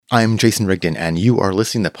I'm Jason Rigden, and you are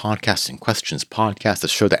listening to Podcasting Questions podcast, the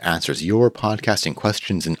show that answers your podcasting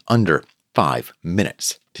questions in under 5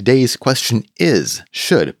 minutes. Today's question is,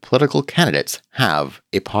 should political candidates have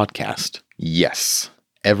a podcast? Yes.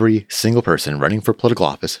 Every single person running for political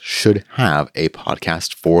office should have a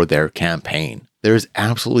podcast for their campaign. There is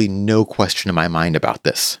absolutely no question in my mind about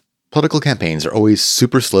this. Political campaigns are always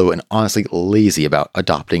super slow and honestly lazy about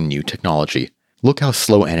adopting new technology. Look how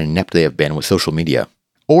slow and inept they have been with social media.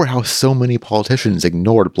 Or how so many politicians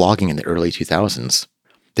ignored blogging in the early 2000s.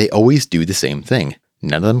 They always do the same thing.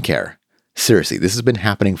 None of them care. Seriously, this has been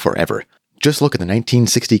happening forever. Just look at the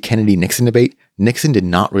 1960 Kennedy-Nixon debate. Nixon did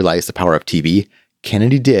not realize the power of TV.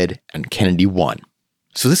 Kennedy did, and Kennedy won.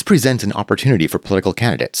 So this presents an opportunity for political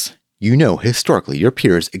candidates. You know, historically, your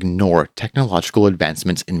peers ignore technological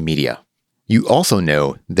advancements in media. You also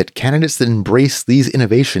know that candidates that embrace these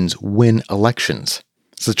innovations win elections.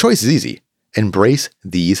 So the choice is easy. Embrace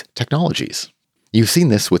these technologies. You've seen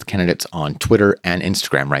this with candidates on Twitter and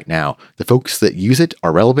Instagram right now. The folks that use it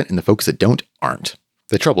are relevant and the folks that don't aren't.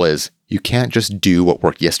 The trouble is, you can't just do what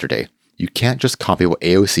worked yesterday. You can't just copy what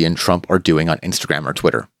AOC and Trump are doing on Instagram or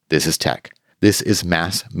Twitter. This is tech. This is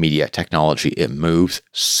mass media technology. It moves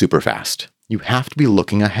super fast. You have to be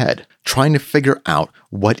looking ahead, trying to figure out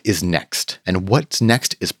what is next. And what's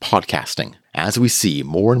next is podcasting. As we see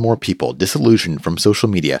more and more people disillusioned from social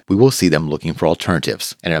media, we will see them looking for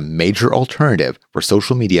alternatives. And a major alternative for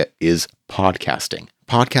social media is podcasting.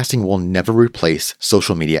 Podcasting will never replace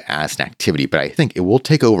social media as an activity, but I think it will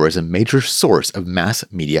take over as a major source of mass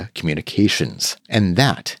media communications. And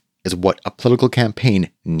that is what a political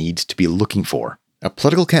campaign needs to be looking for. A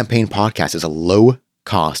political campaign podcast is a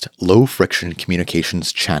low-cost, low-friction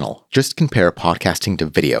communications channel. Just compare podcasting to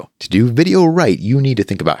video. To do video right, you need to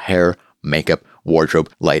think about hair, makeup,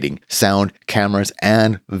 wardrobe, lighting, sound, cameras,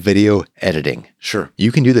 and video editing. Sure,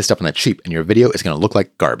 you can do this stuff on the cheap and your video is going to look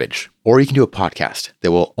like garbage. Or you can do a podcast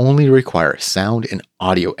that will only require sound and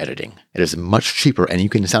audio editing. It is much cheaper and you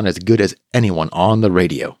can sound as good as anyone on the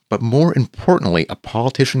radio. But more importantly, a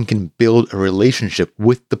politician can build a relationship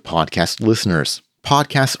with the podcast listeners.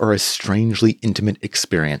 Podcasts are a strangely intimate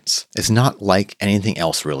experience. It's not like anything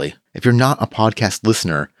else, really. If you're not a podcast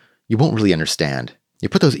listener, you won't really understand. You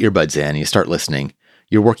put those earbuds in and you start listening.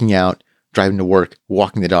 You're working out, driving to work,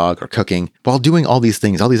 walking the dog, or cooking. While doing all these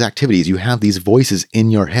things, all these activities, you have these voices in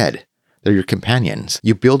your head. They're your companions.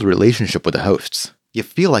 You build a relationship with the hosts. You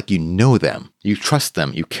feel like you know them. You trust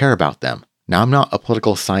them. You care about them. Now, I'm not a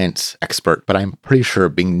political science expert, but I'm pretty sure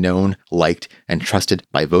being known, liked, and trusted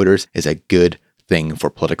by voters is a good thing for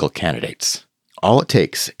political candidates. All it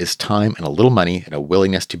takes is time and a little money and a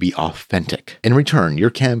willingness to be authentic. In return, your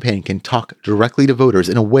campaign can talk directly to voters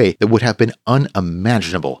in a way that would have been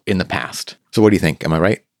unimaginable in the past. So what do you think? Am I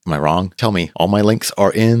right? Am I wrong? Tell me. All my links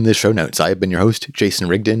are in the show notes. I have been your host, Jason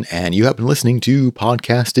Rigden, and you have been listening to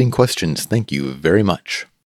Podcasting Questions. Thank you very much.